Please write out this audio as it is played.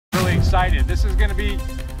really excited. This is going to be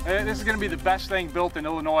the best thing built in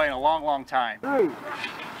Illinois in a long, long time.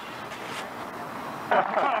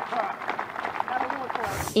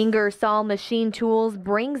 Ingersoll Machine Tools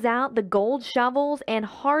brings out the gold shovels and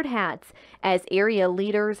hard hats as area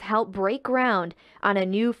leaders help break ground on a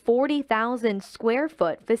new 40,000 square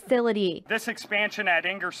foot facility. This expansion at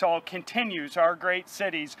Ingersoll continues our great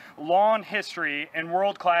city's long history in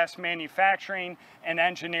world-class manufacturing and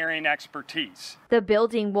engineering expertise. The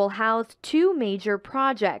building will house two major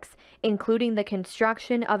projects, including the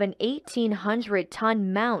construction of an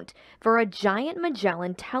 1,800-ton mount for a Giant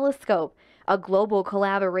Magellan Telescope, a global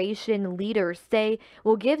collaboration leaders say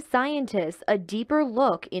will give scientists a deeper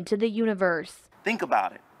look into the universe. Think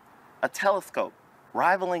about it. A telescope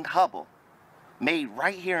rivaling Hubble, made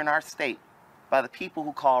right here in our state by the people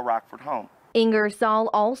who call Rockford home. Ingersoll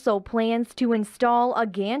also plans to install a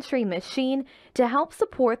gantry machine to help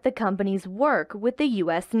support the company's work with the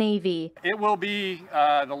U.S. Navy. It will be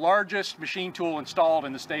the largest machine tool installed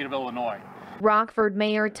in the state of Illinois. Rockford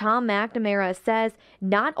Mayor Tom McNamara says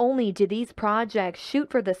not only do these projects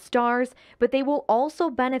shoot for the stars, but they will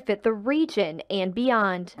also benefit the region and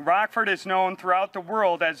beyond. Rockford is known throughout the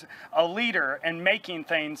world as a leader in making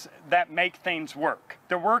things that make things work.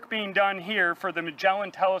 The work being done here for the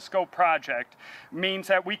Magellan Telescope project means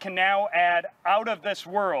that we can now add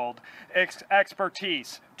out-of-this-world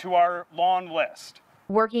expertise to our long list.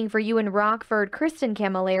 Working for you in Rockford, Kristen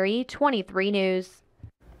Camilleri, 23 News.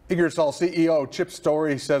 Ingersoll CEO Chip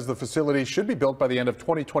Story says the facility should be built by the end of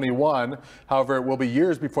 2021. However, it will be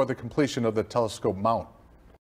years before the completion of the telescope mount.